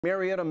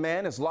Marietta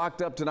man is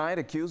locked up tonight,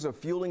 accused of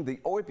fueling the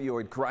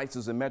opioid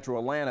crisis in Metro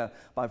Atlanta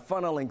by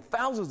funneling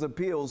thousands of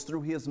pills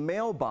through his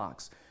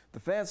mailbox. The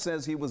feds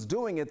says he was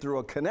doing it through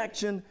a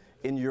connection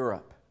in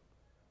Europe.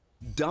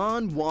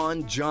 Don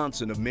Juan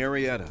Johnson of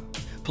Marietta.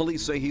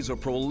 Police say he's a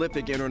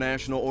prolific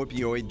international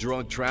opioid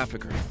drug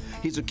trafficker.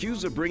 He's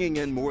accused of bringing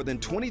in more than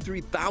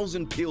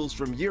 23,000 pills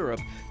from Europe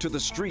to the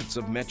streets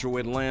of Metro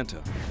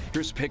Atlanta.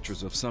 Here's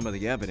pictures of some of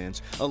the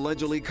evidence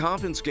allegedly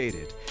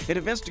confiscated. And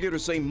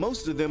investigators say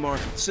most of them are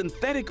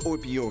synthetic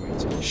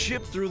opioids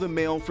shipped through the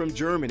mail from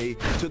Germany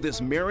to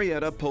this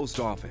Marietta post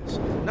office.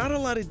 Not a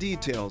lot of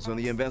details on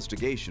the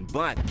investigation,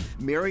 but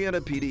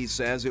Marietta PD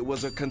says it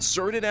was a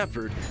concerted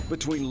effort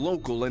between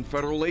local and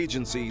federal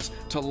agencies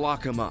to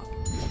lock him up.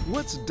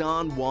 What's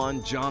Don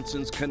Juan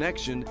Johnson's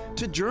connection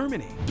to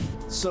Germany?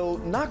 So,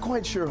 not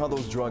quite sure how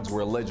those drugs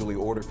were allegedly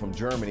ordered from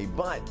Germany,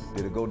 but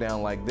did it go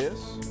down like this?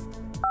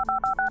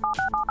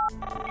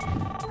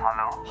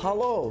 Hallo?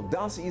 Hallo,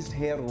 das ist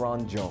Herr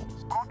Ron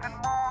Jones. Guten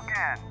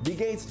Morgen. Wie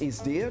geht's es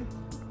dir?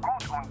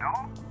 Gut und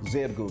du?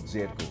 Sehr gut,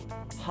 sehr gut.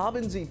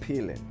 Haben Sie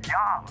Pillen?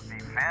 Ja, wie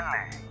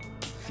viele?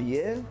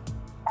 Viel?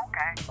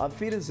 Okay. Auf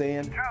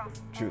Wiedersehen.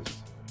 Tschüss.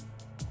 Tschüss.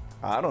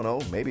 I don't know,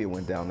 maybe it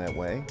went down that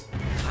way.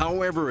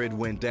 However it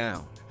went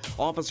down,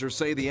 officers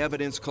say the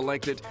evidence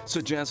collected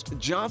suggests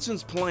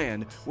Johnson's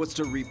plan was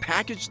to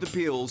repackage the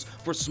pills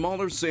for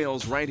smaller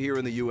sales right here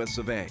in the US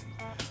of A.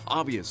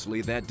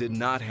 Obviously, that did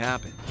not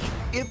happen.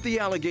 If the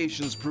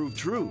allegations prove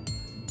true,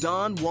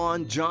 Don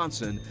Juan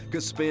Johnson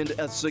could spend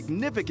a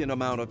significant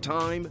amount of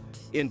time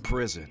in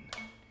prison.